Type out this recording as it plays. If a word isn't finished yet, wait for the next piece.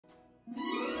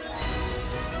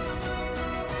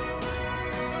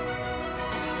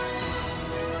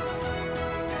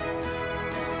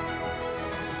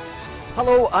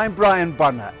Hello, I'm Brian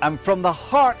Burnett, and from the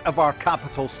heart of our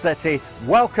capital city,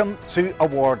 welcome to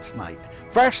Awards Night.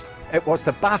 First, it was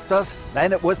the BAFTAs,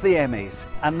 then it was the Emmys,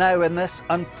 and now in this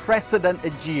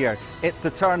unprecedented year, it's the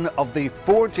turn of the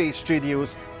 4J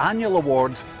Studios annual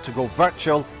awards to go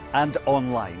virtual and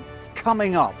online.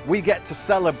 Coming up, we get to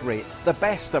celebrate the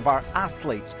best of our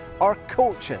athletes, our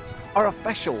coaches, our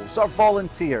officials, our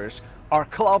volunteers, our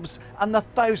clubs and the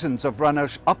thousands of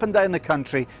runners up and down the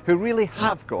country who really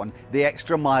have gone the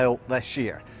extra mile this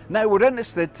year. Now we're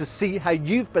interested to see how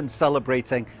you've been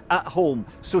celebrating at home,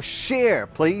 so share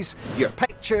please your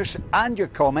pictures and your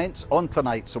comments on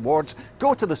tonight's awards.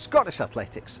 Go to the Scottish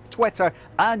Athletics Twitter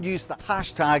and use the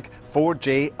hashtag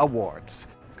 4J Awards.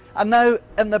 And now,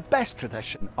 in the best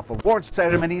tradition of awards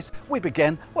ceremonies, we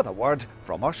begin with a word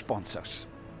from our sponsors.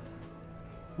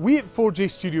 We at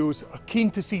 4J Studios are keen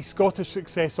to see Scottish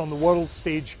success on the world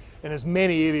stage in as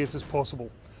many areas as possible,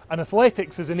 and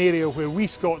athletics is an area where we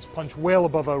Scots punch well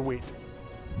above our weight.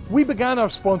 We began our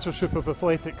sponsorship of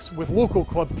athletics with local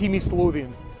club Team East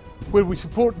Lothian, where we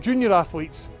support junior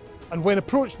athletes, and when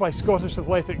approached by Scottish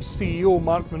Athletics CEO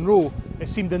Mark Munro, it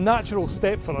seemed a natural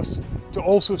step for us to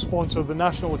also sponsor the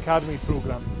National Academy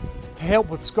programme to help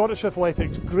with Scottish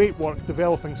Athletics' great work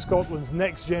developing Scotland's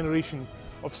next generation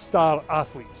of star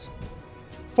athletes.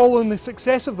 Following the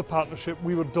success of the partnership,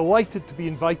 we were delighted to be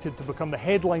invited to become the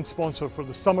headline sponsor for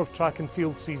the summer track and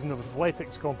field season of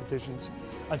athletics competitions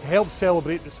and to help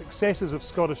celebrate the successes of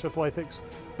Scottish athletics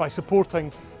by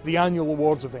supporting the annual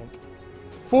awards event.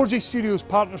 4J Studios'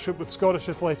 partnership with Scottish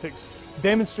Athletics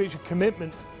demonstrates a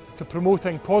commitment to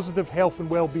promoting positive health and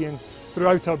well-being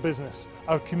throughout our business,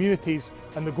 our communities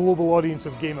and the global audience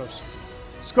of gamers.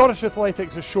 Scottish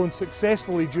Athletics has shown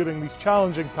successfully during these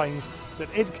challenging times that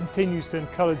it continues to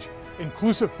encourage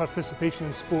inclusive participation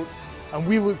in sport, and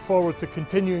we look forward to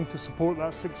continuing to support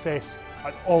that success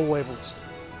at all levels.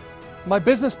 My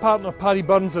business partner Paddy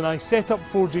Burns and I set up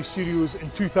 4J Studios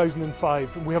in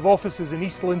 2005, and we have offices in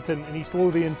East Linton, in East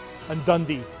Lothian and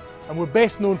Dundee, and we're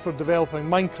best known for developing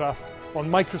Minecraft on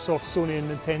Microsoft, Sony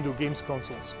and Nintendo games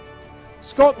consoles.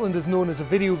 Scotland is known as a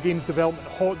video games development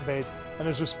hotbed and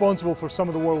is responsible for some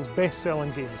of the world's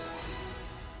best-selling games.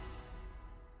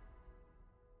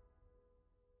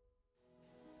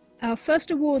 Our first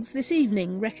awards this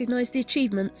evening recognise the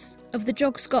achievements of the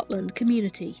JogScotland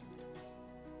community.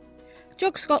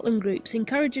 JogScotland groups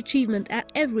encourage achievement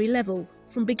at every level,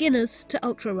 from beginners to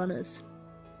ultra-runners.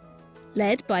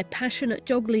 Led by passionate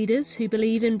jog leaders who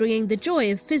believe in bringing the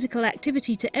joy of physical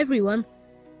activity to everyone,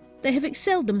 they have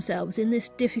excelled themselves in this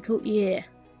difficult year.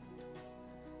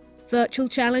 Virtual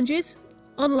challenges,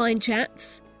 online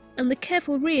chats, and the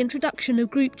careful reintroduction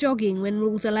of group jogging when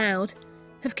rules allowed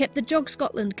have kept the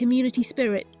JogScotland community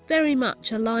spirit very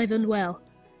much alive and well,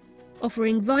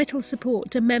 offering vital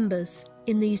support to members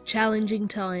in these challenging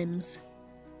times.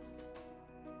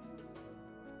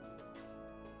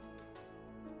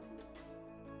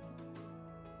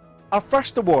 Our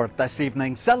first award this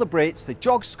evening celebrates the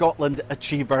JogScotland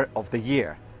Achiever of the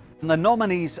Year. And the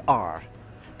nominees are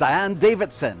Diane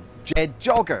Davidson, Jed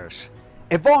Joggers,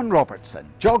 Yvonne Robertson,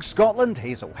 JogScotland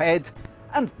Hazelhead,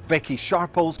 and Vicky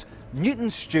Sharples, Newton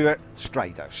Stewart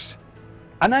Striders.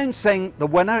 Announcing the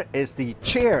winner is the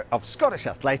Chair of Scottish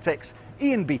Athletics,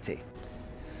 Ian Beattie.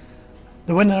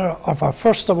 The winner of our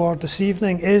first award this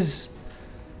evening is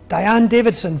Diane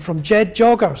Davidson from Jed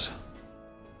Joggers.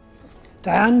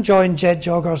 Diane joined Jed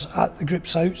Joggers at the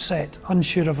group's outset,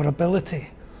 unsure of her ability,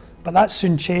 but that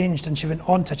soon changed and she went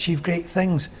on to achieve great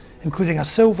things, including a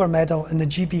silver medal in the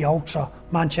GB Ultra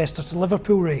Manchester to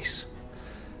Liverpool race.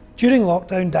 During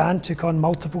lockdown, Diane took on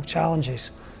multiple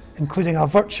challenges, including a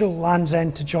virtual Land's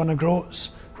End to John O'Groats,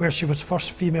 where she was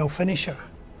first female finisher.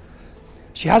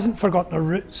 She hasn't forgotten her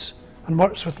roots and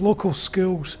works with local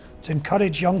schools to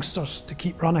encourage youngsters to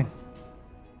keep running.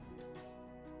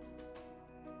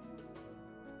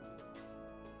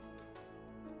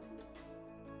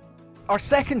 Our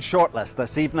second shortlist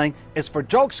this evening is for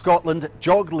JogScotland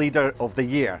Jog Leader of the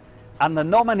Year, and the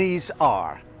nominees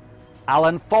are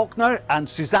Alan Faulkner and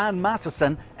Suzanne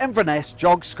Mattison, Inverness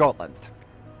JogScotland,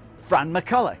 Fran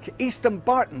McCulloch, East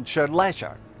Bartonshire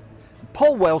Leisure,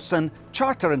 Paul Wilson,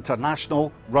 Charter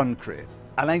International Run Crew.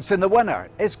 Announcing the winner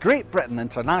is Great Britain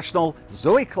International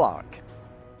Zoe Clark.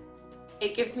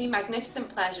 It gives me magnificent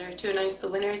pleasure to announce the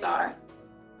winners are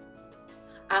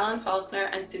Alan Faulkner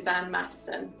and Suzanne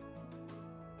Mattison.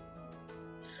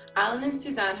 Alan and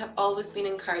Suzanne have always been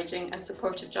encouraging and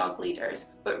supportive jog leaders,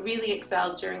 but really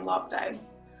excelled during lockdown.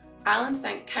 Alan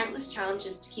sank countless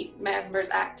challenges to keep members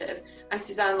active, and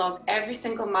Suzanne logs every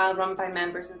single mile run by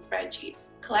members in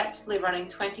spreadsheets, collectively running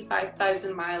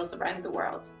 25,000 miles around the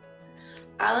world.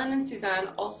 Alan and Suzanne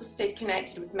also stayed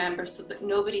connected with members so that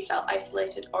nobody felt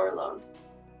isolated or alone.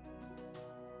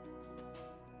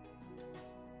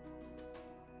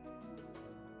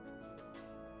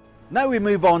 Now we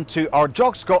move on to our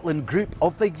Jog Scotland Group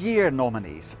of the Year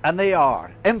nominees, and they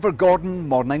are Invergordon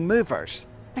Morning Movers,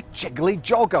 the Jiggly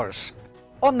Joggers,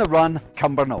 On the Run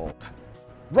Cumbernauld.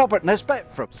 Robert Nisbet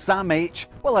from Sam H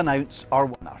will announce our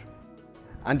winner.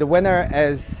 And the winner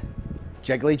is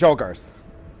Jiggly Joggers.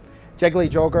 Jiggly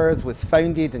Joggers was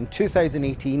founded in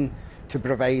 2018 to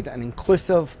provide an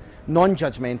inclusive,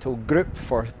 non-judgmental group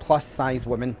for plus-size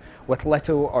women with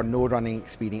little or no running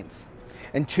experience.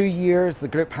 In 2 years, the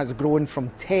group has grown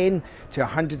from 10 to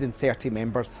 130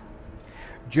 members.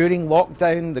 During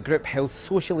lockdown, the group held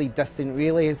socially distant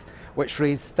relays which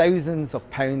raised thousands of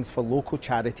pounds for local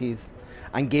charities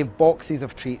and gave boxes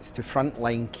of treats to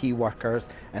frontline key workers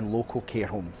in local care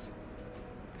homes.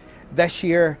 This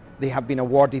year, they have been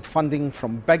awarded funding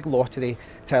from Big Lottery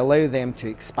to allow them to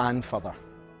expand further.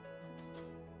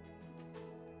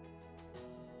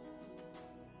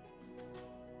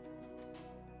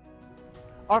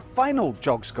 Our final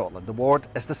Jog Scotland award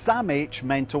is the Sam H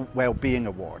Mental Wellbeing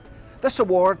Award. This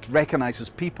award recognises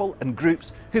people and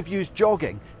groups who've used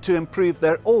jogging to improve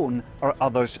their own or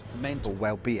others' mental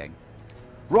well-being.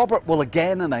 Robert will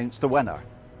again announce the winner.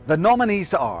 The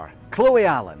nominees are Chloe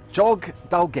Allen, Jog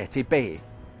Dalgety Bay,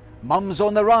 Mums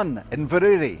on the Run in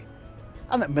Inverurie,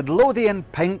 and the Midlothian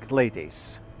Pink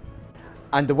Ladies.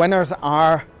 And the winners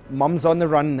are Mums on the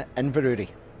Run in Inverurie.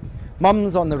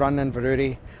 Mums on the Run in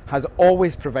Inverurie has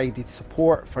always provided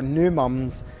support for new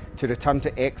mums to return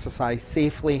to exercise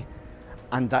safely,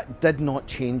 and that did not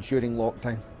change during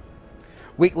lockdown.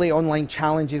 Weekly online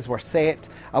challenges were set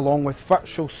along with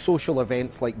virtual social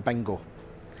events like bingo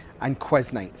and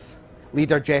quiz nights.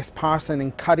 Leader Jess Parson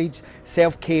encouraged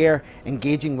self-care,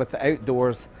 engaging with the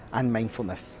outdoors and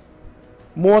mindfulness.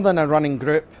 More than a running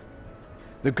group,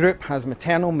 the group has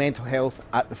maternal mental health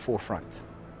at the forefront.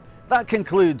 That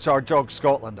concludes our Jog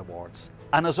Scotland Awards.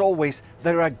 And as always,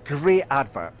 they're a great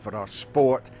advert for our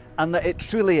sport, and that it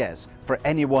truly is for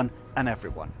anyone and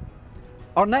everyone.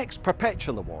 Our next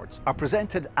Perpetual Awards are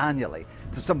presented annually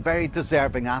to some very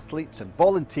deserving athletes and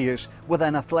volunteers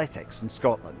within athletics in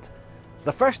Scotland.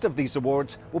 The first of these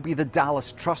awards will be the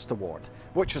Dallas Trust Award,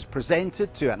 which is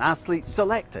presented to an athlete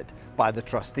selected by the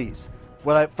trustees.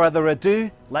 Without further ado,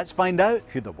 let's find out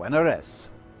who the winner is.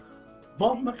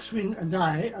 Bob McSween and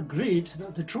I agreed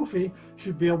that the trophy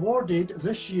should be awarded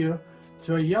this year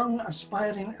to a young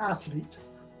aspiring athlete,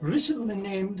 recently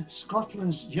named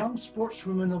Scotland's Young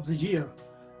Sportswoman of the Year,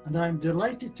 and I'm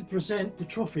delighted to present the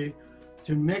trophy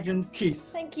to Megan Keith.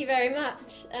 Thank you very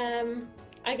much.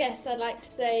 I guess I'd like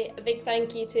to say a big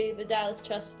thank you to the Dallas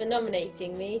Trust for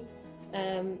nominating me.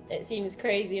 It seems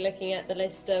crazy looking at the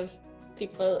list of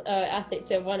people, athletes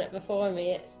who have won it before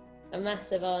me. It's a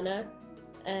massive honour.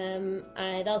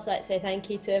 I'd also like to say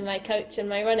thank you to my coach and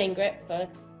my running group for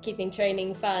keeping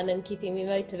training fun and keeping me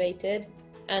motivated,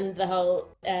 and the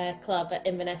whole club at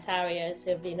Inverness Harriers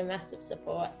who have been a massive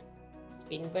support. It's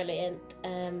been brilliant.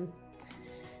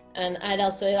 And I'd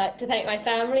also like to thank my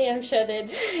family. I'm sure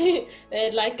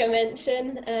they'd like a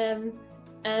mention,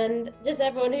 and just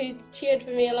everyone who's cheered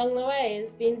for me along the way.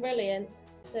 It's been brilliant.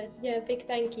 So yeah, big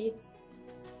thank you.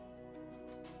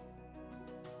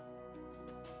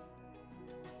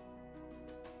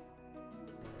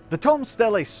 The Tom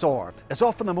Stilley Sword is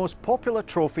often the most popular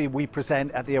trophy we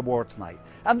present at the awards night,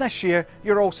 and this year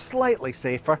you're all slightly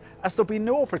safer as there'll be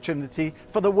no opportunity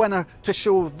for the winner to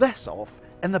show this off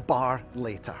in the bar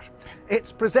later.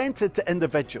 It's presented to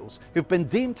individuals who've been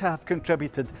deemed to have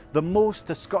contributed the most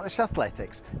to Scottish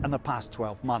athletics in the past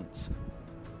 12 months.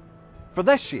 For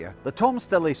this year, the Tom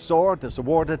Stilley Sword is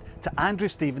awarded to Andrew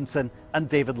Stevenson and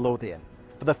David Lothian.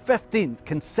 For the 15th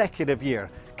consecutive year,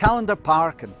 Callender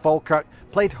Park in Falkirk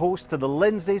played host to the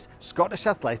Lindsay's Scottish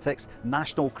Athletics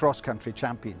National Cross Country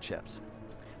Championships.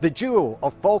 The duo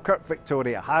of Falkirk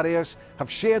Victoria Harriers have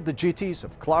shared the duties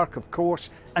of clerk of course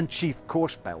and chief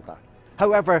course builder.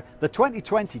 However, the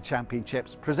 2020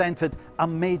 championships presented a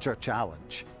major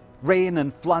challenge. Rain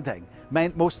and flooding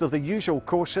meant most of the usual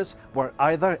courses were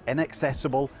either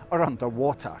inaccessible or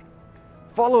underwater.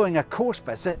 Following a course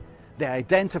visit, they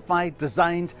identified,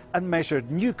 designed and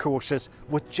measured new courses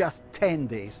with just 10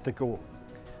 days to go.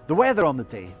 The weather on the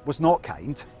day was not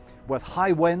kind, with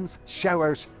high winds,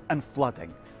 showers and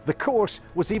flooding. The course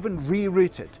was even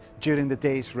rerouted during the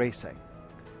day's racing.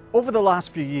 Over the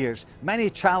last few years, many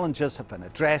challenges have been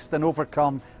addressed and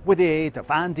overcome with the aid of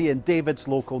Andy and David's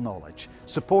local knowledge,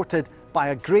 supported by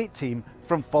a great team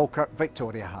from Falkirk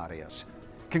Victoria Harriers.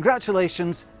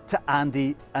 Congratulations to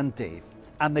Andy and Dave.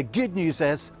 And the good news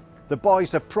is, the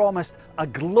boys have promised a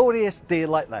glorious day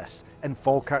like this in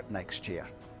Falkirk next year.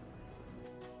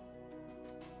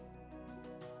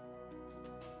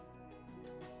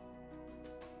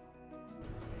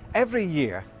 Every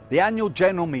year, the annual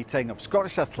general meeting of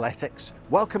Scottish Athletics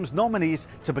welcomes nominees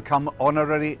to become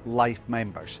honorary life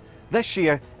members. This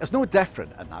year is no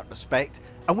different in that respect,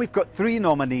 and we've got 3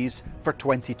 nominees for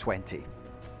 2020.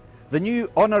 The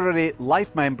new honorary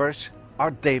life members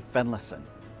are Dave Finlayson.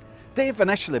 Dave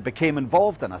initially became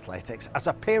involved in athletics as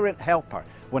a parent helper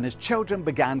when his children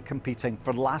began competing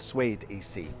for Lasswade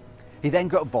AC. He then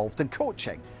got involved in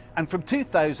coaching, and from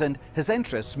 2000 his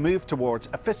interests moved towards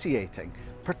officiating,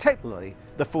 particularly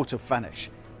the photo finish.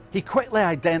 He quickly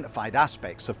identified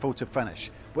aspects of photo finish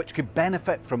which could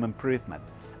benefit from improvement,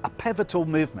 a pivotal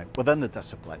movement within the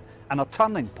discipline and a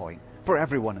turning point for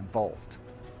everyone involved.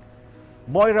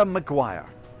 Moira Maguire.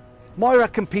 Moira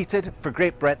competed for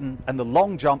Great Britain in the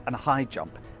long jump and high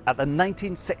jump at the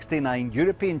 1969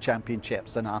 European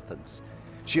Championships in Athens.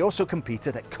 She also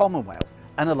competed at Commonwealth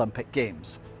and Olympic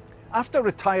Games. After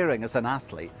retiring as an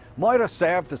athlete, Moira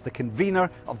served as the convener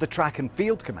of the Track and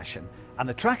Field Commission and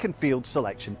the Track and Field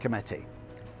Selection Committee.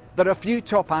 There are a few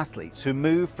top athletes who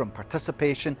move from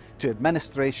participation to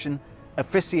administration,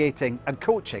 officiating and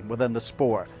coaching within the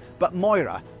sport, but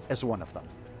Moira is one of them.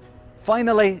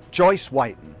 Finally, Joyce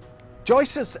Whiten.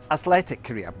 Joyce's athletic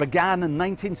career began in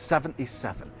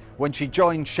 1977 when she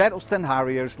joined Shettleston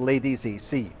Harriers Ladies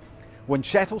AC. When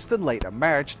Shettleston later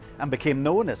merged and became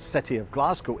known as City of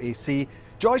Glasgow AC,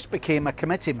 Joyce became a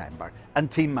committee member and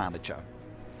team manager.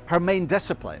 Her main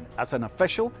discipline as an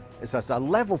official is as a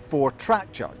level 4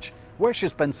 track judge, where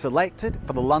she's been selected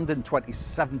for the London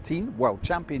 2017 World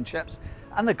Championships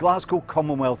and the Glasgow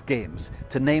Commonwealth Games,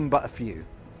 to name but a few.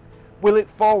 We look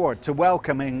forward to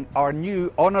welcoming our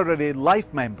new honorary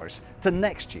life members to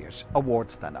next year's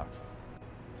awards dinner.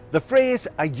 The phrase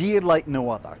 "a year like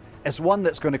no other" is one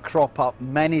that's going to crop up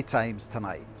many times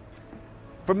tonight.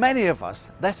 For many of us,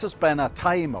 this has been a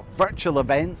time of virtual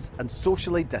events and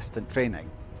socially distant training.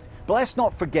 But let's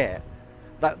not forget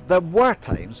that there were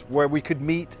times where we could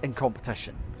meet in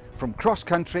competition. From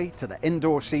cross-country to the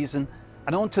indoor season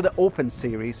and on to the open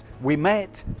series, we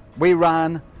met, we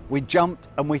ran, we jumped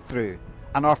and we threw.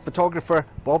 And our photographer,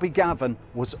 Bobby Gavin,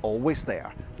 was always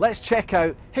there. Let's check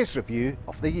out his review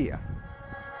of the year.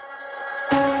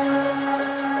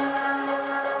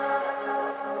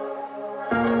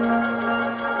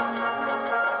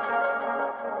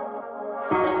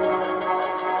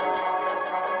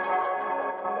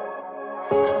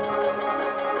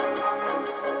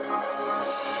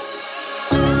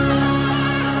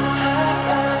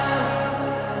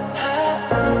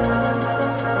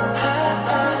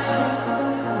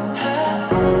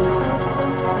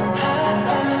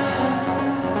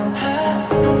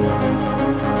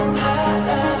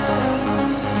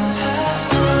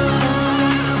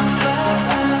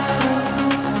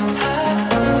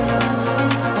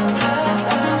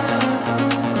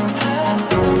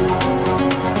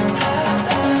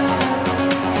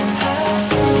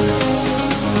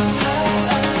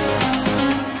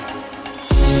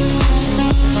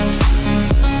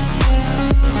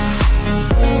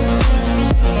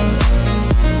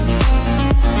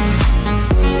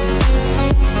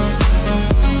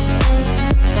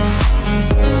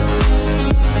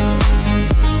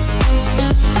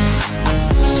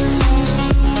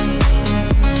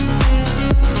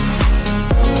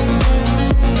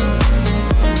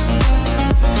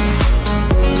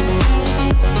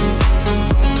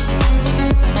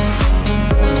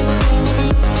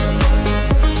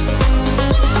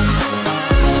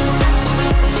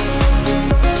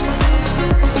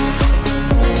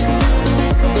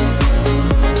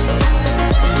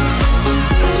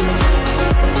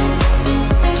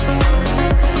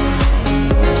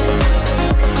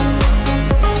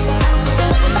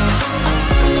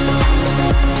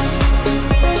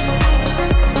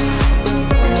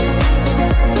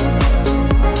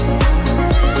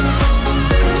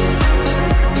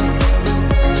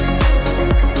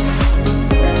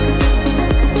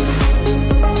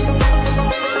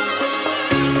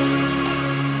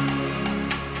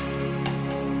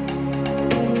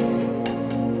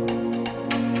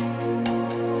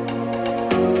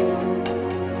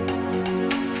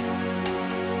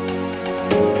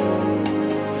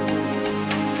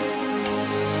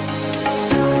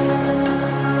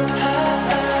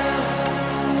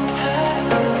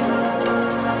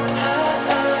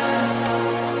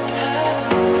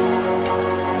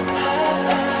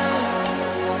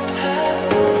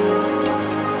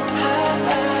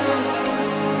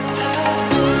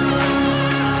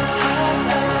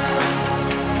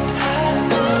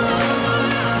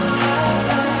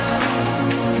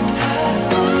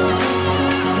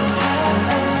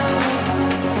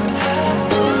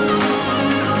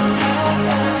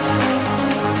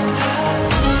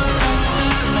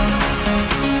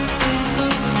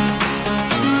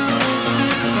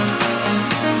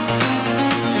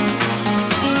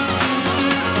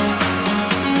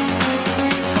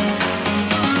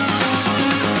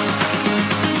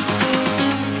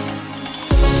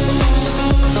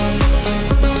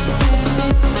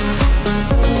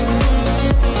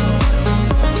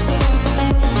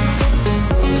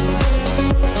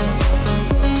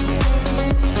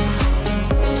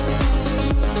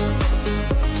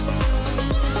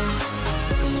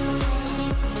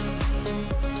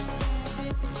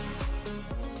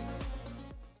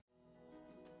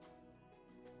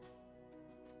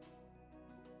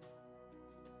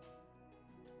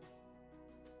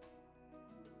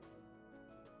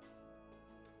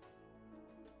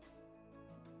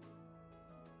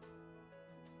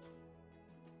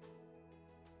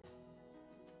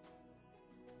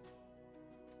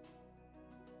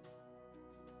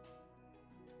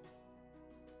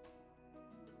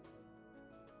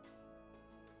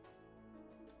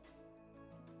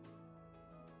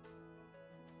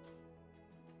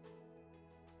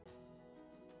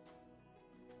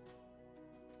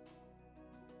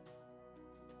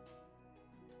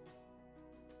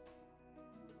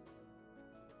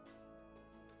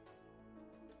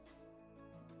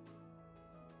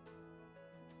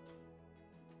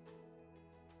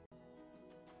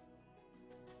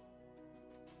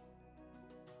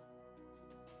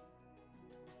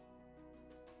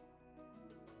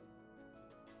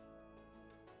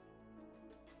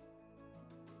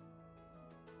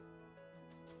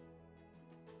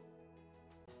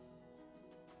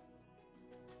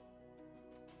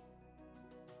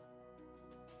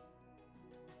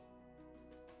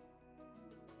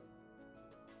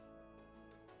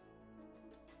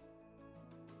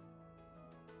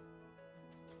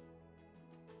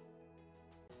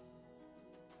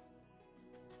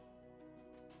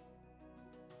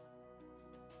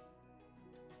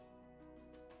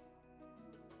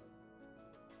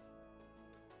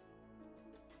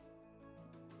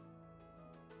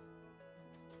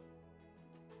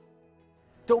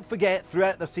 Don't forget,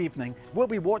 throughout this evening, we'll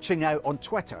be watching out on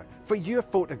Twitter for your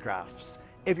photographs.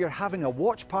 If you're having a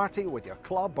watch party with your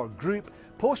club or group,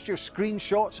 post your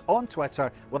screenshots on Twitter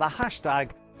with a hashtag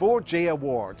 4J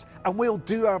Awards, and we'll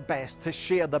do our best to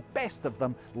share the best of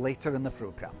them later in the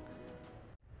programme.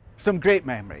 Some great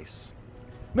memories.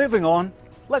 Moving on,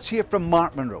 let's hear from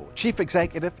Mark Munro, Chief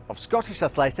Executive of Scottish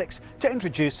Athletics, to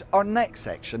introduce our next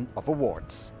section of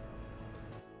awards.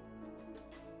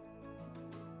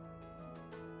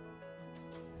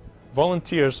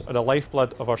 Volunteers are the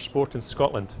lifeblood of our sport in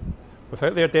Scotland.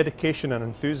 Without their dedication and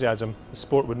enthusiasm, the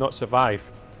sport would not survive.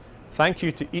 Thank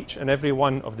you to each and every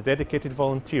one of the dedicated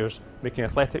volunteers making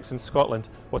athletics in Scotland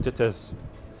what it is.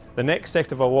 The next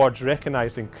set of awards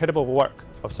recognise the incredible work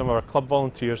of some of our club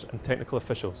volunteers and technical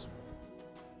officials.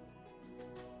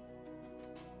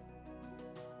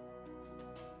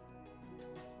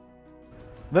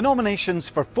 The nominations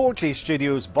for 4J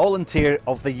Studios Volunteer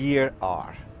of the Year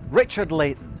are Richard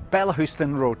Layton,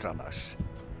 Bellahouston Roadrunners,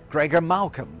 Gregor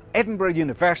Malcolm, Edinburgh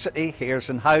University Hares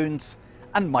and Hounds,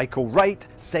 and Michael Wright,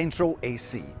 Central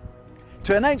AC.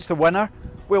 To announce the winner,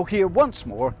 we'll hear once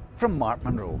more from Mark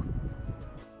Munro.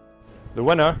 The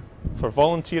winner for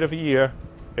Volunteer of the Year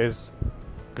is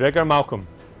Gregor Malcolm.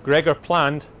 Gregor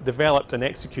planned, developed and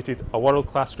executed a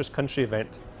world-class cross-country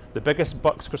event, the biggest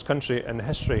bucks cross-country in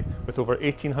history, with over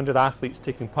 1,800 athletes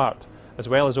taking part, as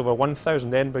well as over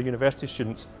 1,000 Edinburgh University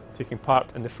students taking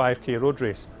part in the 5K road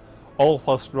race, all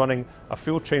whilst running a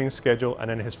full training schedule and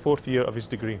in his 4th year of his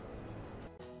degree.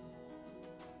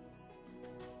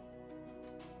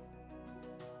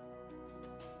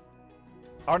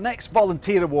 Our next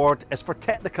volunteer award is for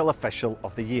Technical Official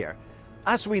of the Year.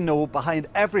 As we know, behind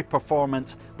every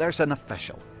performance there's an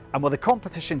official. And with the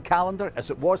competition calendar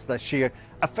as it was this year,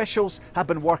 officials have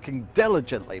been working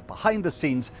diligently behind the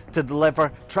scenes to deliver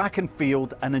track and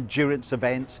field and endurance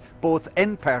events, both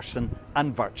in person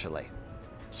and virtually.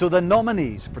 So the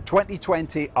nominees for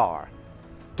 2020 are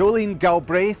Dolene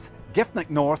Galbraith, Giffnock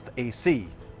North AC,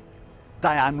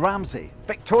 Diane Ramsey,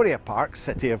 Victoria Park,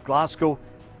 City of Glasgow,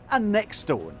 and Nick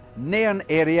Stone, Nairn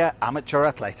Area Amateur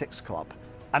Athletics Club.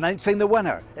 Announcing the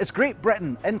winner is Great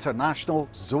Britain International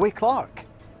Zoe Clark.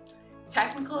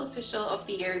 Technical Official of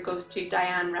the Year goes to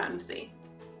Diane Ramsey.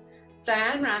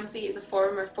 Diane Ramsey is a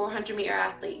former 400-metre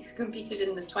athlete who competed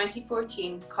in the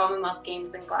 2014 Commonwealth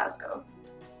Games in Glasgow.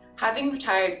 Having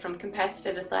retired from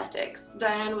competitive athletics,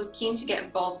 Diane was keen to get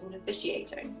involved in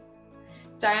officiating.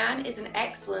 Diane is an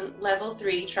excellent Level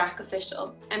 3 track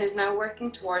official and is now working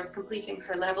towards completing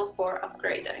her Level 4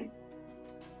 upgrading.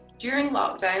 During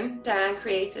lockdown, Diane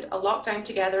created a Lockdown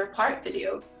Together Apart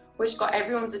video, which got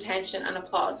everyone's attention and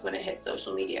applause when it hit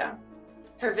social media.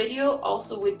 Her video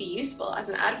also would be useful as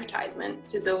an advertisement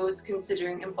to those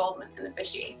considering involvement in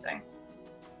officiating.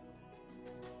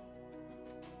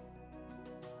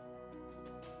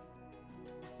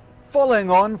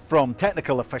 Following on from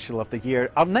Technical Official of the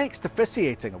Year, our next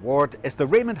officiating award is the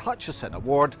Raymond Hutchison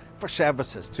Award for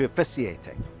Services to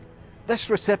Officiating.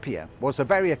 This recipient was a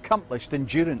very accomplished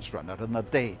endurance runner in their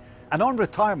day, and on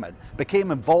retirement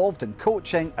became involved in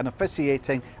coaching and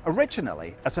officiating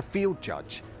originally as a field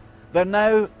judge. They're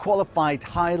now qualified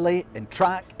highly in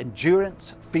track,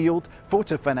 endurance, field,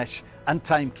 photo finish and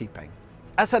timekeeping.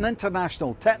 As an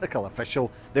international technical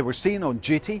official, they were seen on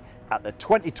duty at the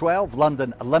 2012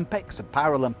 London Olympics and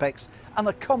Paralympics and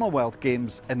the Commonwealth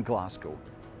Games in Glasgow.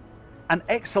 An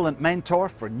excellent mentor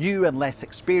for new and less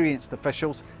experienced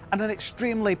officials and an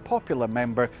extremely popular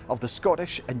member of the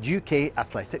Scottish and UK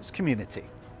athletics community.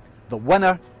 The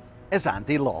winner is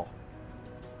Andy Law.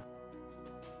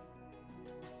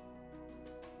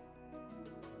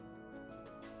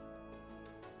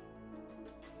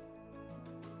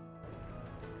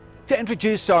 To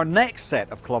introduce our next set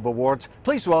of club awards,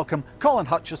 please welcome Colin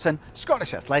Hutchison,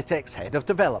 Scottish Athletics Head of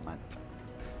Development.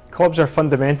 Clubs are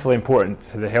fundamentally important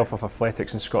to the health of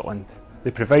athletics in Scotland.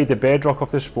 They provide the bedrock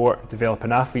of the sport,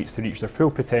 developing athletes to reach their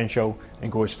full potential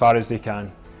and go as far as they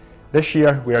can. This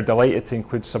year, we are delighted to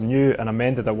include some new and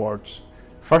amended awards.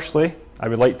 Firstly, I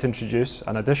would like to introduce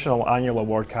an additional annual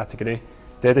award category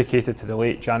dedicated to the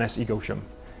late Janice Eaglesham,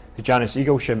 the Janice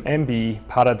Eaglesham MBE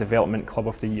Para Development Club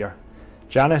of the Year.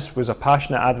 Janice was a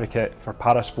passionate advocate for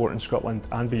para sport in Scotland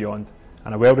and beyond,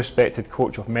 and a well-respected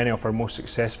coach of many of our most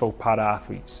successful para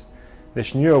athletes.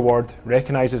 This new award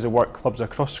recognises the work clubs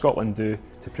across Scotland do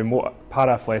to promote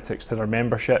para athletics to their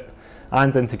membership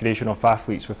and integration of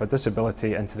athletes with a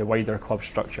disability into the wider club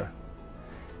structure.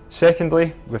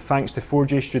 Secondly, with thanks to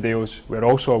 4J Studios, we are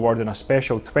also awarding a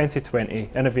special 2020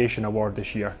 Innovation Award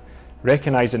this year,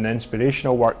 recognising the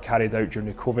inspirational work carried out during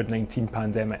the COVID-19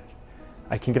 pandemic.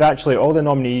 I congratulate all the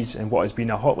nominees in what has been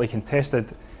a hotly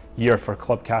contested year for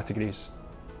club categories.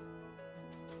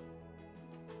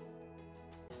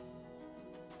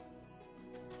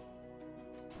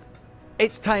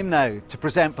 It's time now to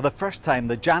present for the first time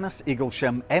the Janus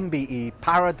Eaglesham MBE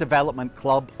Para Development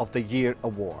Club of the Year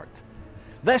Award.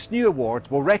 This new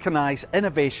award will recognise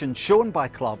innovation shown by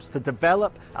clubs to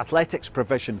develop athletics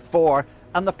provision for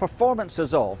and the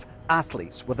performances of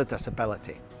athletes with a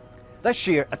disability. This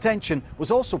year, attention was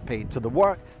also paid to the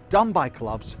work done by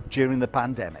clubs during the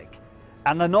pandemic.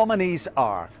 And the nominees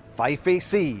are Fife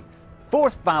AC,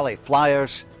 Forth Valley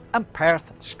Flyers and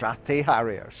Perth Strathtyne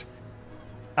Harriers.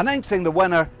 Announcing the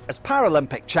winner is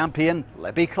Paralympic champion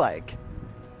Libby Clegg.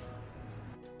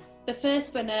 The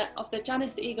first winner of the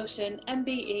Janus Eaglesham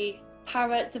MBE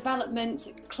Para Development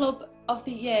Club of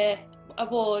the Year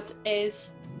Award is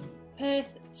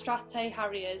Perth Strathtyne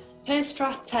Harriers. Perth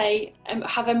Strathtyne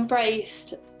have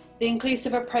embraced the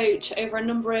inclusive approach over a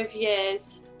number of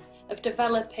years of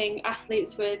developing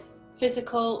athletes with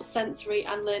physical, sensory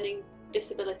and learning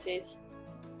disabilities.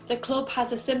 The club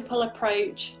has a simple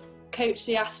approach: coach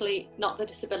the athlete, not the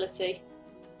disability.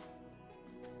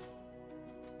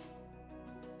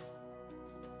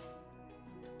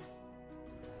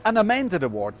 An amended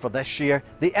award for this year,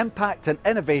 the Impact and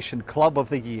Innovation Club of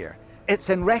the Year.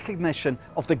 It's in recognition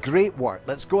of the great work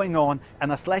that's going on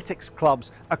in athletics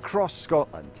clubs across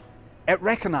Scotland. It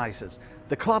recognises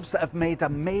the clubs that have made a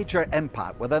major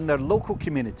impact within their local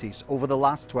communities over the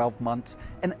last 12 months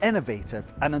in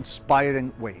innovative and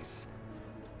inspiring ways.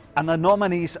 And the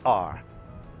nominees are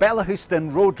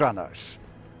Bellahouston Roadrunners,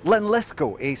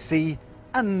 Linlithgow AC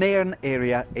and Nairn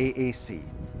Area AAC.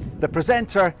 The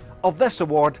presenter of this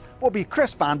award will be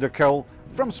Chris Vanderkuil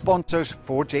from sponsors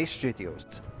 4J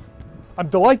Studios. I'm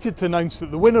delighted to announce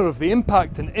that the winner of the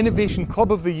Impact and Innovation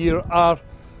Club of the Year are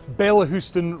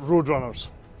Bellahouston Roadrunners.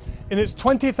 In its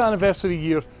 20th anniversary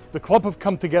year, the club have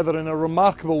come together in a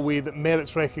remarkable way that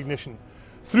merits recognition.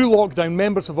 Through lockdown,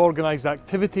 members have organised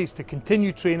activities to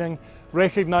continue training,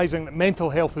 recognising that mental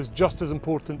health is just as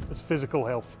important as physical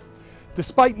health.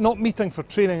 Despite not meeting for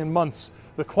training in months,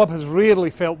 the club has rarely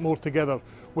felt more together.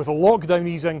 With a lockdown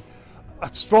easing,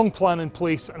 a strong plan in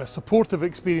place and a supportive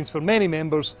experience for many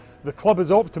members, the club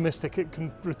is optimistic it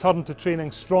can return to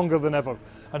training stronger than ever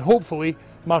and hopefully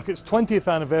mark its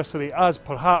 20th anniversary as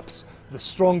perhaps the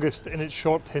strongest in its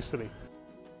short history.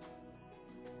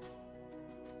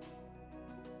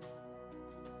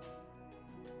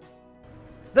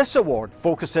 This award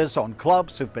focuses on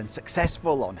clubs who've been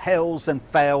successful on hills and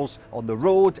fells, on the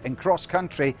road, in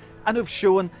cross-country, and who've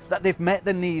shown that they've met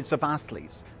the needs of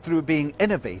athletes through being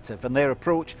innovative in their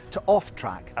approach to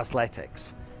off-track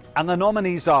athletics. And the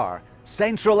nominees are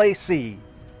Central AC,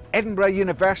 Edinburgh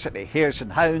University Hares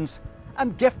and Hounds,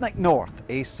 and Giffnock North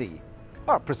AC.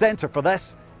 Our presenter for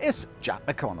this is Jack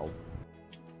McConnell.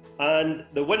 And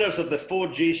the winners of the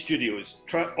 4J Studios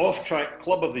Off-Track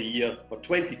Club of the Year for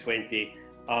 2020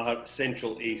 are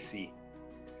Central AC.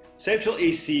 Central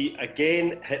AC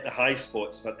again hit the high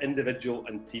spots for individual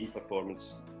and team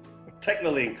performance,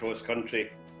 particularly in cross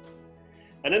country.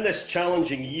 And in this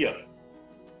challenging year,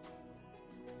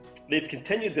 they've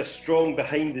continued their strong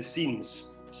behind the scenes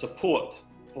support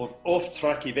of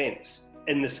off-track events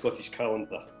in the Scottish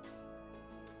calendar,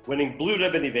 winning blue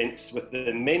ribbon events with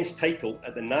the men's title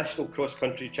at the National Cross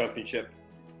Country Championship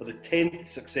for the 10th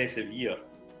successive year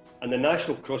and the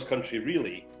National Cross Country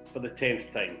Relay for the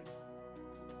 10th time.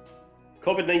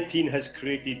 COVID-19 has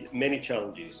created many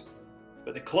challenges,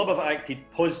 but the club have acted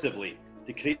positively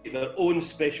to create their own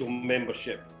special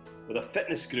membership with a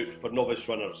fitness group for novice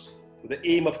runners, with the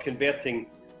aim of converting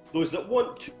those that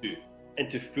want to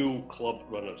into full club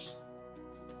runners.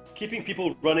 Keeping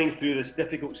people running through this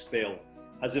difficult spell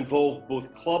has involved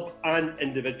both club and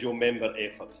individual member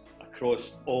effort across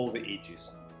all the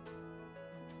ages.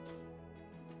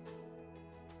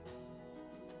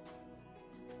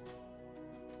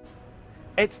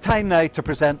 It's time now to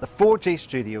present the 4J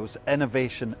Studios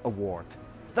Innovation Award.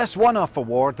 This one-off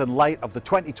award in light of the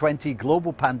 2020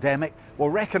 global pandemic will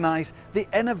recognise the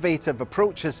innovative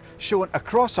approaches shown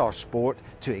across our sport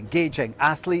to engaging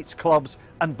athletes, clubs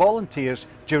and volunteers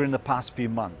during the past few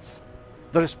months.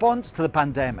 The response to the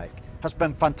pandemic has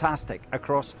been fantastic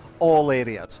across all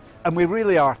areas, and we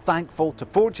really are thankful to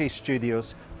 4J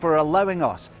Studios for allowing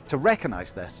us to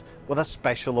recognise this with a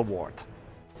special award.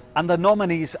 And the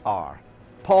nominees are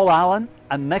Paul Allen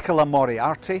and Nicola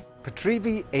Moriarty,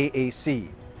 Petrivi AAC,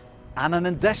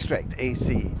 Annan District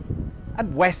AC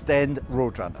and West End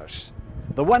Roadrunners.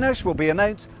 The winners will be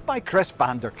announced by Chris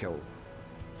Vanderkuil.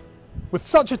 With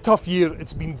such a tough year,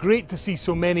 it's been great to see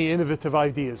so many innovative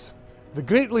ideas. The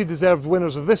greatly deserved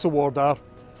winners of this award are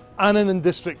Annan and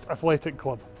District Athletic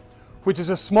Club, which is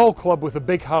a small club with a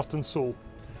big heart and soul.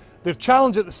 Their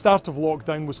challenge at the start of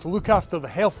lockdown was to look after the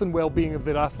health and well-being of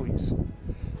their athletes.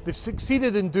 They've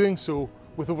succeeded in doing so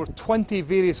with over 20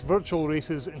 various virtual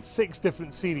races in 6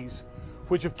 different series,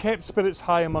 which have kept spirits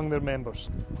high among their members.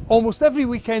 Almost every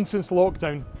weekend since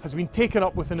lockdown has been taken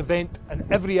up with an event, and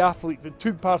every athlete that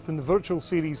took part in the virtual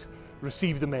series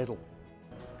received a medal.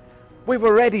 We've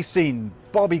already seen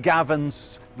Bobby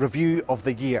Gavin's review of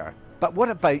the year, but what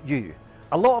about you?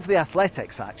 A lot of the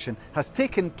athletics action has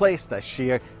taken place this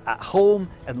year at home,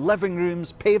 in living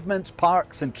rooms, pavements,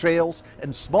 parks and trails,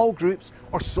 in small groups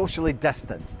or socially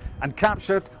distanced, and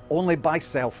captured only by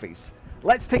selfies.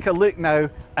 Let's take a look now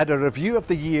at a review of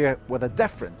the year with a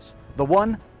difference, the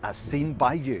one as seen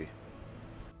by you.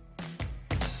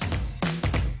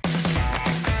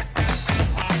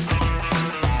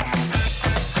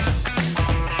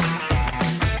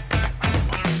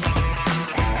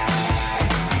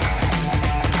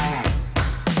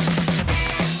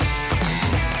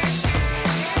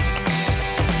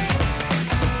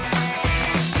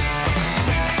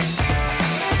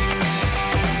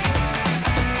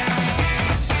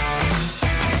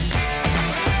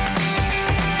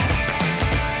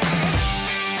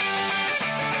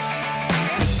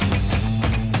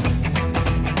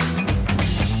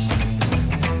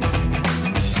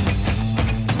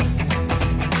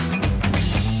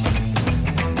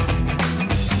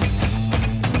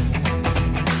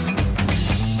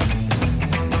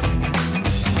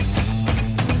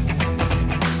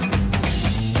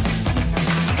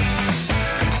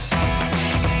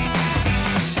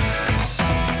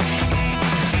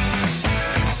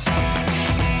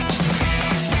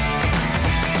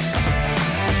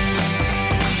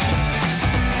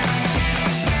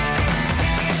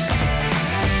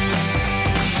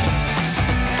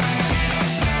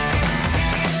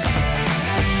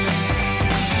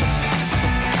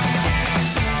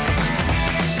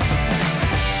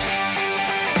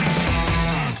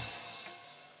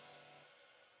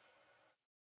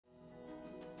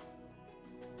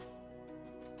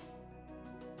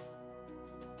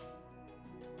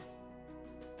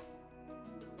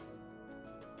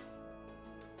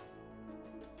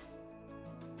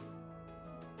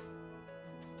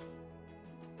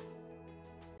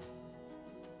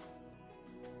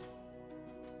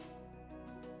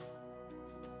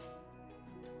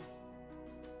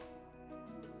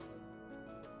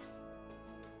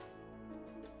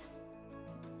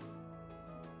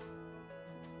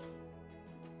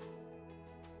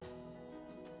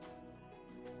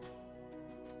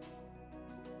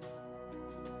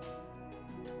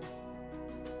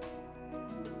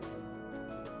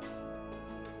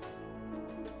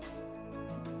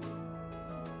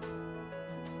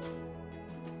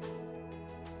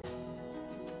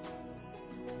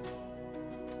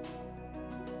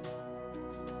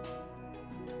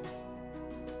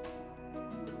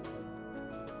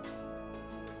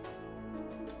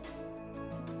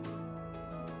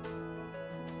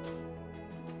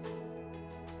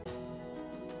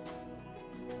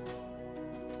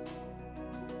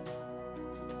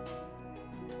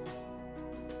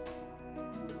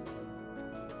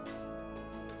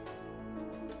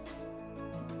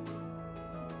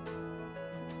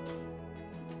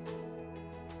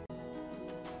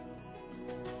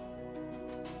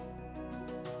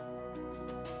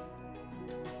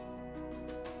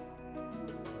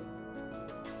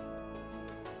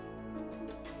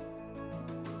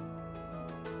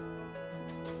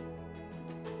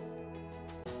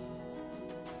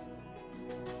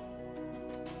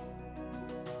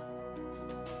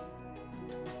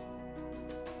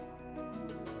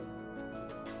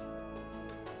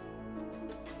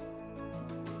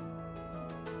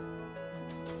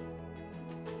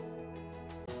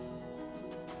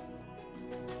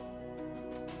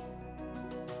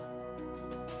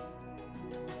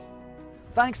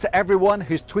 Thanks to everyone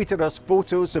who's tweeted us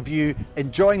photos of you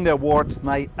enjoying the awards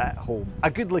night at home. A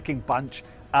good looking bunch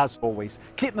as always.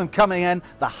 Keep them coming in.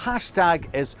 The hashtag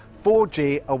is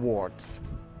 4J Awards.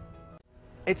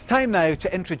 It's time now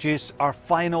to introduce our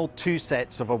final 2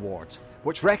 sets of awards,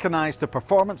 which recognise the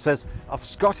performances of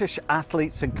Scottish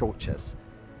athletes and coaches.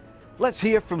 Let's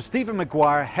hear from Stephen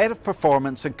Maguire, Head of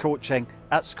Performance and Coaching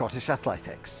at Scottish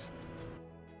Athletics.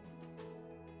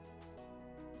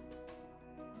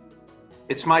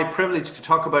 It's my privilege to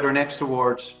talk about our next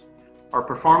awards, our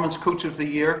Performance Coach of the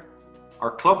Year,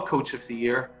 our Club Coach of the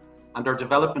Year, and our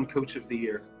Development Coach of the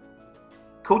Year.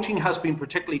 Coaching has been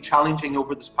particularly challenging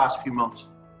over this past few months.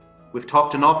 We've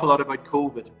talked an awful lot about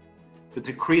COVID, but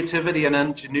the creativity and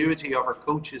ingenuity of our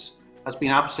coaches has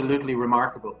been absolutely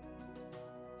remarkable.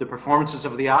 The performances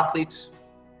of the athletes,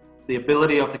 the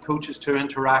ability of the coaches to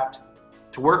interact,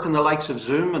 to work in the likes of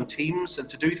Zoom and Teams and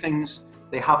to do things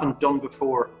they haven't done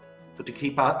before, but to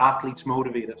keep athletes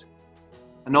motivated.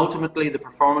 And ultimately, the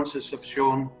performances have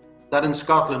shown that in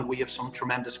Scotland we have some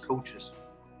tremendous coaches.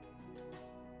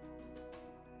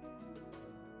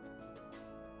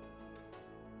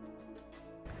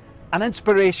 An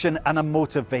inspiration and a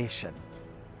motivation,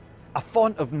 a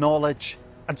font of knowledge,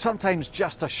 and sometimes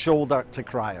just a shoulder to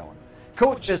cry on.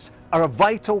 Coaches are a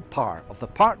vital part of the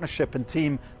partnership and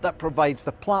team that provides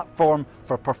the platform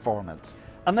for performance.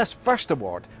 And this first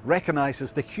award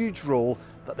recognises the huge role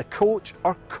that the coach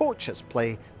or coaches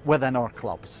play within our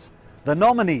clubs. The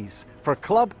nominees for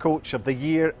Club Coach of the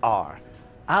Year are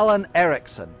Alan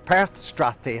Erickson, Perth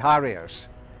Strathay Harriers,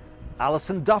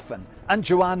 Alison Duffin and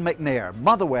Joanne McNair,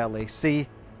 Motherwell AC,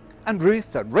 and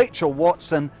Ruth and Rachel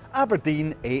Watson,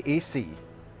 Aberdeen AAC.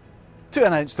 To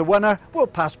announce the winner, we'll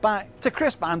pass back to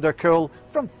Chris van der Kuil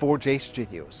from 4J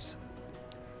Studios.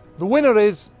 The winner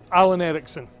is Alan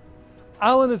Erickson.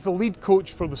 Alan is the lead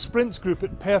coach for the Sprints group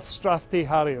at Perth Strathay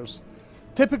Harriers.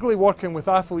 Typically working with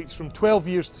athletes from 12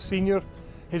 years to senior,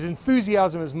 his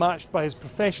enthusiasm is matched by his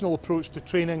professional approach to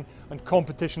training and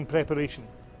competition preparation.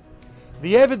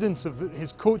 The evidence of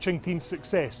his coaching team's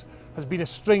success has been a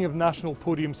string of national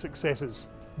podium successes.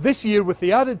 This year, with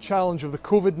the added challenge of the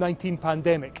COVID-19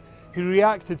 pandemic, he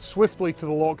reacted swiftly to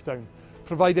the lockdown,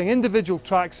 providing individual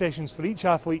track sessions for each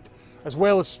athlete, as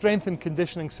well as strength and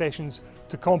conditioning sessions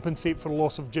to compensate for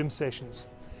loss of gym sessions.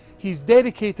 He's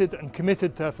dedicated and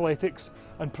committed to athletics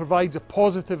and provides a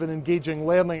positive and engaging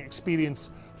learning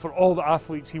experience for all the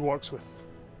athletes he works with.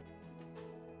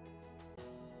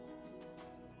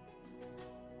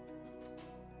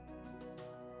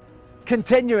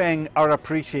 Continuing our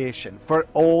appreciation for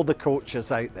all the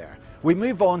coaches out there, we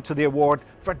move on to the award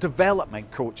for Development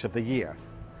Coach of the Year.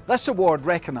 This award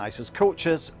recognises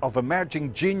coaches of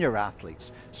emerging junior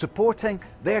athletes, supporting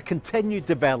their continued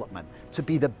development to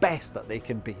be the best that they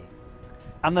can be.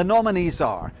 And the nominees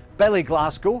are Billy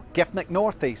Glasgow, Giffnock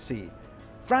North AC,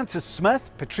 Francis Smith,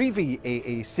 Petrivi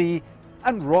AAC,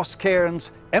 and Ross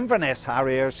Cairns, Inverness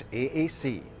Harriers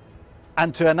AAC.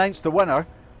 And to announce the winner,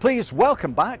 please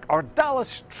welcome back our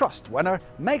Dallas Trust winner,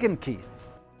 Megan Keith.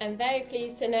 I'm very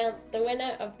pleased to announce the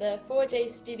winner of the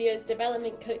 4J Studios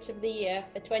Development Coach of the Year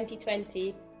for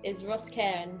 2020 is Ross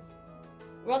Cairns.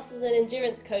 Ross is an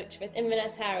endurance coach with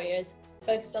Inverness Harriers,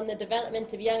 focused on the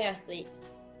development of young athletes.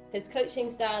 His coaching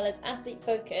style is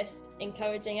athlete-focused,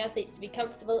 encouraging athletes to be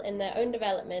comfortable in their own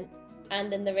development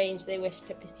and in the range they wish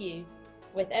to pursue,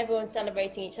 with everyone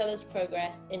celebrating each other's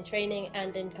progress in training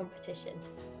and in competition.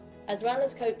 As well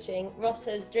as coaching, Ross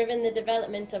has driven the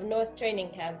development of North training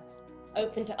camps,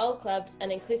 open to all clubs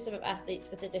and inclusive of athletes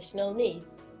with additional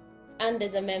needs, and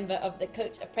is a member of the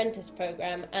Coach Apprentice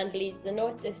Programme and leads the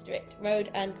North District Road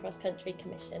and Cross Country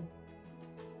Commission.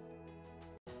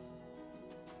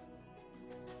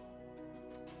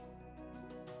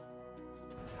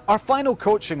 Our final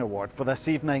coaching award for this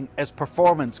evening is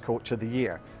Performance Coach of the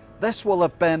Year. This will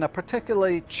have been a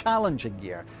particularly challenging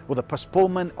year with the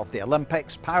postponement of the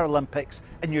Olympics, Paralympics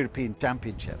and European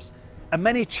Championships, and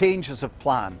many changes of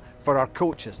plan for our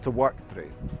coaches to work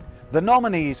through. The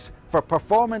nominees for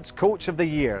Performance Coach of the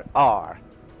Year are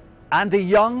Andy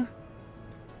Young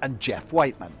and Jeff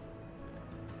Whiteman.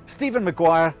 Stephen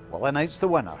Maguire will announce the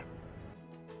winner.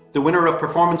 The winner of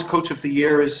Performance Coach of the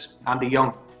Year is Andy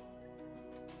Young.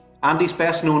 Andy's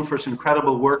best known for his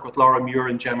incredible work with Laura Muir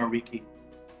and Gemma Reekie,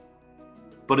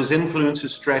 but his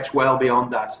influences stretch well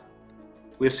beyond that.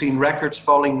 We've seen records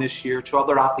falling this year to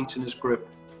other athletes in his group,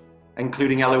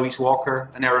 including Eloise Walker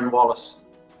and Erin Wallace.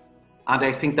 And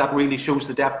I think that really shows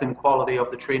the depth and quality of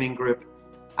the training group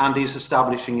Andy's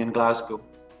establishing in Glasgow.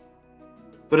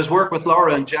 But his work with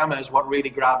Laura and Gemma is what really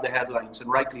grabbed the headlines,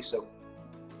 and rightly so.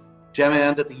 Gemma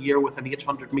ended the year with an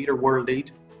 800-metre world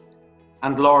lead,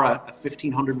 and Laura a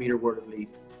 1500-metre world lead.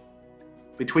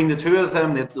 Between the two of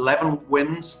them, they had 11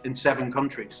 wins in 7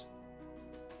 countries.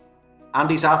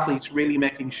 Andy's athletes really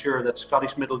making sure that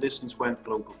Scottish middle distance went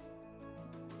global.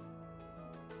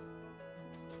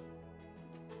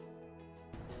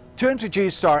 To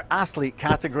introduce our athlete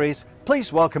categories,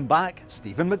 please welcome back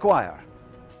Stephen Maguire.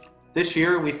 This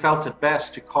year we felt it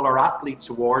best to call our Athletes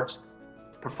Awards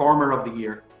Performer of the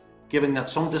Year, given that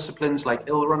some disciplines like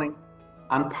hill running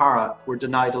and para were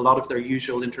denied a lot of their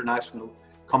usual international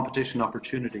competition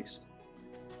opportunities.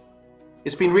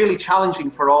 It's been really challenging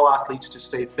for all athletes to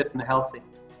stay fit and healthy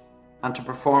and to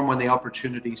perform when the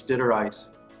opportunities did arise.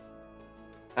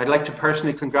 I'd like to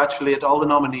personally congratulate all the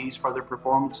nominees for their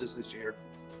performances this year.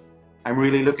 I'm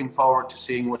really looking forward to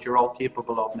seeing what you're all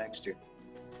capable of next year.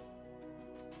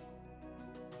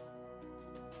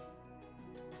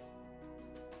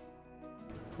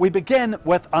 We begin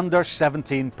with Under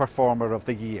 17 Performer of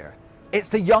the Year. It's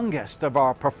the youngest of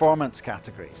our performance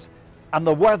categories, and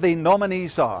the worthy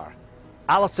nominees are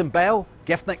Alison Bell,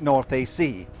 Giftnick North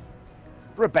AC,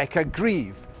 Rebecca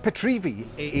Grieve, Petrivi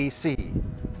AAC,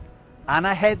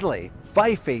 Anna Headley,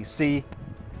 Fife AC,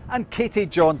 and Katie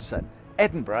Johnson,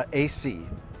 Edinburgh AC.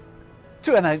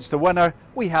 To announce the winner,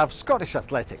 we have Scottish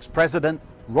Athletics President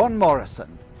Ron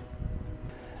Morrison.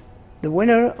 The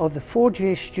winner of the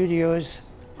 4J Studios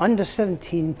Under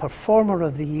 17 Performer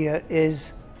of the Year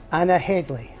is Anna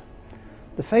Headley.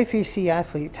 The Fife AC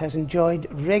athlete has enjoyed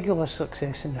regular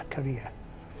success in her career.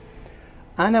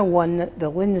 Anna won the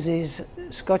Lindsay's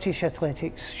Scottish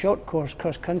Athletics short course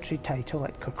cross-country title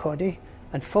at Kirkcaldy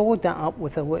and followed that up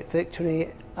with a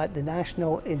victory at the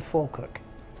National in Falkirk.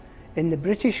 In the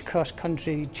British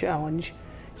cross-country challenge,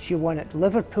 she won at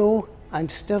Liverpool and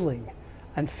Stirling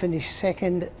and finished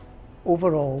second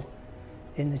overall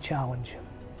in the challenge.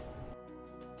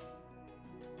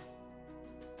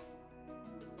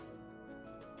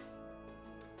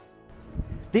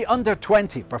 The Under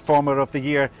 20 Performer of the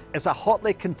Year is a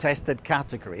hotly contested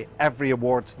category every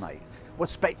awards night, with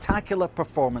spectacular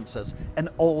performances in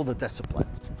all the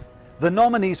disciplines. The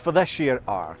nominees for this year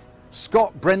are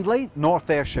Scott Brindley, North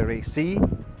Ayrshire AC,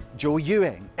 Joe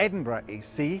Ewing, Edinburgh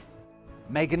AC,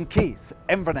 Megan Keith,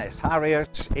 Inverness Harriers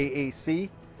AAC,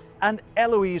 and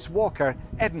Eloise Walker,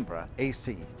 Edinburgh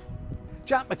AC.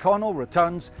 Jack McConnell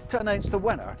returns to announce the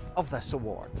winner of this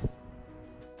award.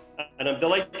 And I'm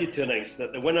delighted to announce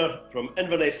that the winner from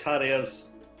Inverness Harriers,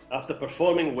 after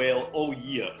performing well all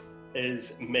year,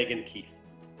 is Megan Keith.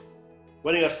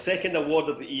 Winning her second award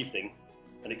of the evening,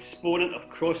 an exponent of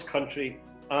cross-country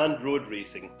and road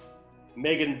racing,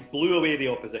 Megan blew away the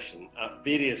opposition at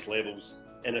various levels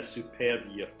in a superb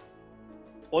year.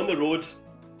 On the road,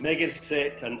 Megan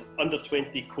set an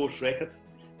under-20 course record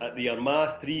at the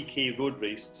Armagh 3K road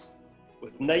race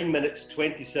with 9 minutes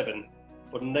 27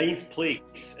 for 9th place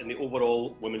in the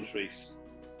overall women's race.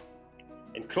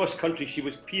 In cross-country, she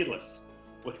was peerless,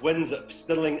 with wins at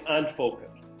Stirling and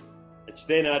Falkirk, and she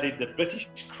then added the British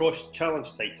Cross Challenge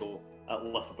title at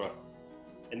Loughborough.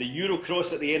 In the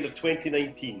Eurocross at the end of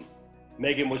 2019,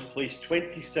 Megan was placed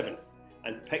 27th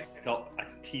and picked up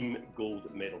a team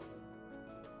gold medal.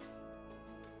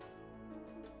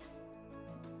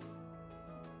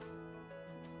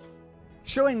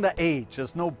 Showing that age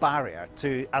is no barrier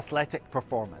to athletic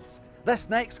performance, this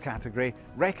next category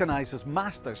recognises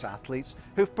Masters athletes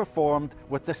who've performed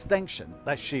with distinction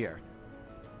this year.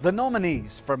 The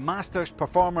nominees for Masters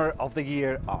Performer of the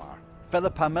Year are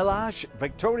Filipa Milaj,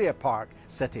 Victoria Park,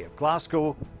 City of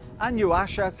Glasgow, and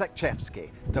Joasza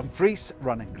Zakrzewski, Dumfries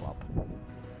Running Club.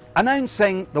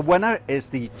 Announcing the winner is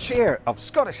the Chair of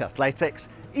Scottish Athletics,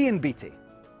 Ian Beattie.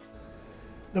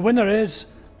 The winner is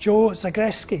Joe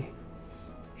Zakrzewski.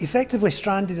 Effectively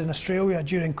stranded in Australia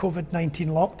during COVID-19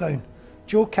 lockdown,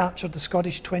 Joe captured the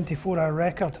Scottish 24-hour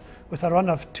record with a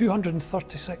run of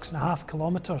 236.5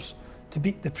 kilometres to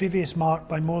beat the previous mark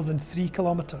by more than 3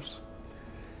 kilometres.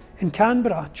 In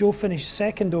Canberra, Joe finished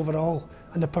second overall,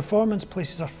 and the performance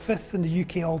places her 5th in the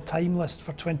UK all-time list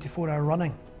for 24-hour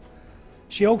running.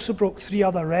 She also broke 3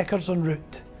 other records en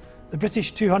route: the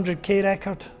British 200k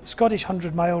record, the Scottish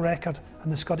 100-mile record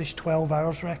and the Scottish 12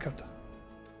 hours record.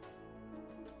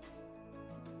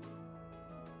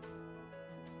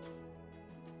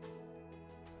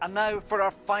 And now for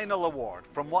our final award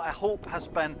from what I hope has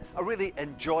been a really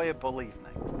enjoyable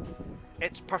evening.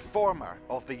 It's Performer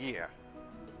of the Year.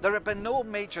 There have been no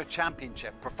major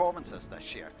championship performances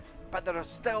this year, but there have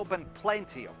still been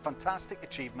plenty of fantastic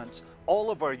achievements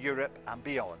all over Europe and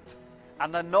beyond.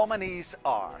 And the nominees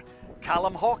are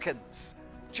Callum Hawkins,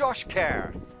 Josh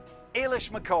Kerr, Ailish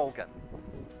McColgan,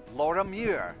 Laura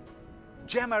Muir,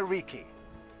 Gemma Ricci,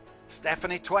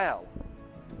 Stephanie Twell,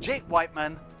 Jake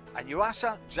Whiteman and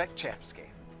Joasza Zakrzewski.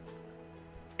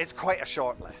 It's quite a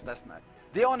short list, isn't it?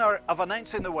 The honour of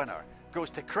announcing the winner goes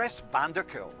to Chris van der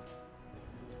Kuil.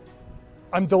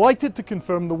 I'm delighted to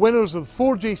confirm the winners of the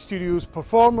 4J Studios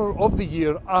Performer of the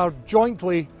Year are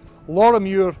jointly Laura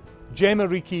Muir, Gemma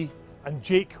Ricci and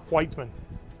Jake Whiteman.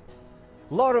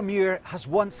 Laura Muir has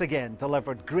once again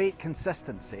delivered great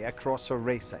consistency across her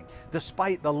racing,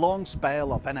 despite the long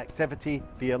spell of inactivity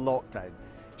via lockdown.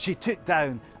 She took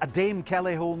down a Dame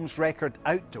Kelly Holmes record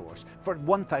outdoors for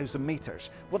 1,000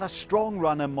 metres with a strong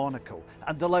run in Monaco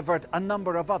and delivered a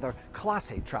number of other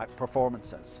classy track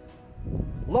performances.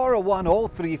 Laura won all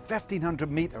three 1500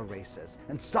 metre races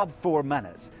in sub 4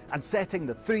 minutes and setting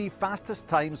the 3 fastest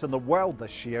times in the world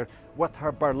this year with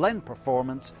her Berlin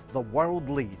performance the world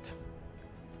lead.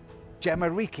 Gemma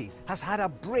Ricci has had a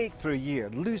breakthrough year,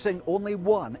 losing only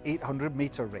one 800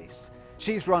 metre race.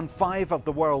 She's run 5 of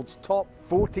the world's top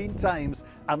 14 times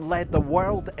and led the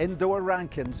world indoor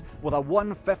rankings with a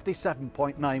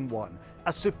 1:57.91,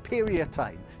 a superior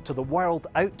time to the world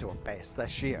outdoor best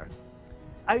this year.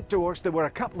 Outdoors, there were a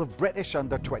couple of British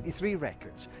under-23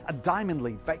 records and Diamond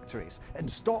League victories in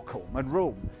Stockholm and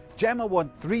Rome. Gemma won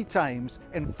 3 times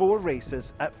in 4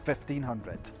 races at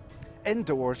 1500.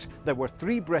 Indoors, there were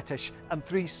 3 British and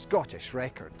 3 Scottish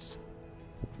records.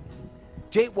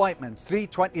 Jake Whiteman's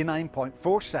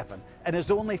 3:29.47 in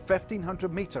his only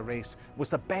 1500 metre race was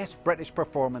the best British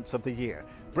performance of the year,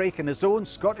 breaking his own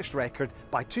Scottish record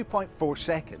by 2.4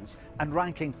 seconds and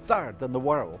ranking 3rd in the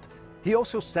world. He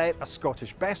also set a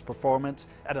Scottish best performance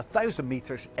at 1000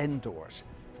 metres indoors.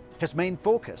 His main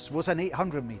focus was in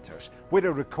 800 metres, where he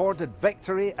recorded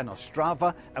victory in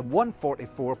Ostrava at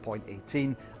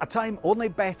 1:44.18, a time only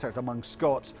bettered among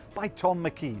Scots by Tom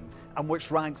McKean, and which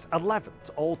ranks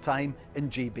 11th all-time in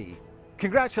GB.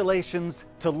 Congratulations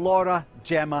to Laura,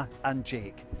 Gemma and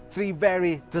Jake, 3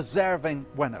 very deserving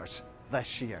winners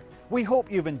this year. We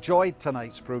hope you've enjoyed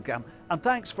tonight's programme and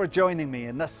thanks for joining me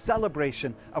in this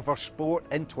celebration of our sport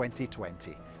in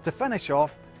 2020. To finish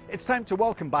off, it's time to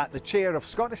welcome back the Chair of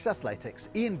Scottish Athletics,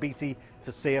 Ian Beattie,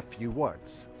 to say a few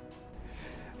words.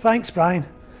 Thanks, Brian.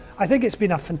 I think it's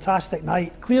been a fantastic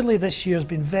night. Clearly this year's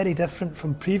been very different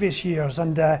from previous years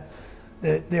and the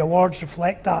awards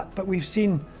reflect that, but we've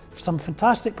seen some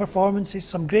fantastic performances,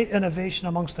 some great innovation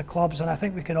amongst the clubs, and I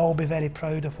think we can all be very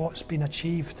proud of what's been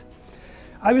achieved.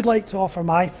 I would like to offer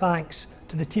my thanks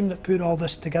to the team that put all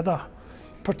this together,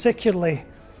 particularly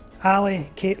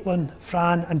Ali, Caitlin,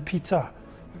 Fran and Peter,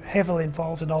 heavily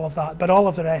involved in all of that, but all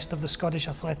of the rest of the Scottish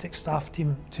Athletics staff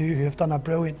team too, who have done a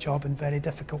brilliant job in very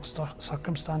difficult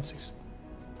circumstances.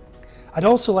 I'd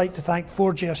also like to thank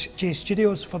 4J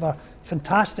Studios for their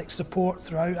fantastic support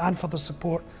throughout and for the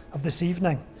support of this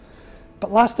evening.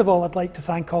 But last of all, I'd like to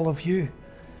thank all of you.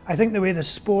 I think the way the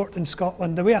sport in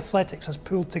Scotland, the way athletics has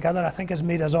pulled together, I think has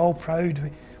made us all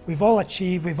proud. We've all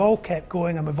achieved, we've all kept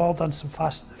going, and we've all done some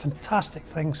fantastic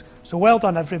things. So well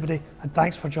done everybody, and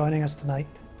thanks for joining us tonight.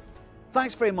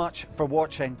 Thanks very much for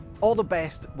watching. All the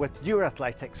best with your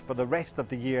athletics for the rest of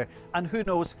the year, and who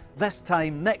knows, this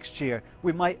time next year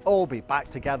we might all be back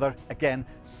together again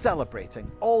celebrating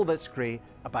all that's great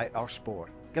about our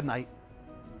sport. Good night.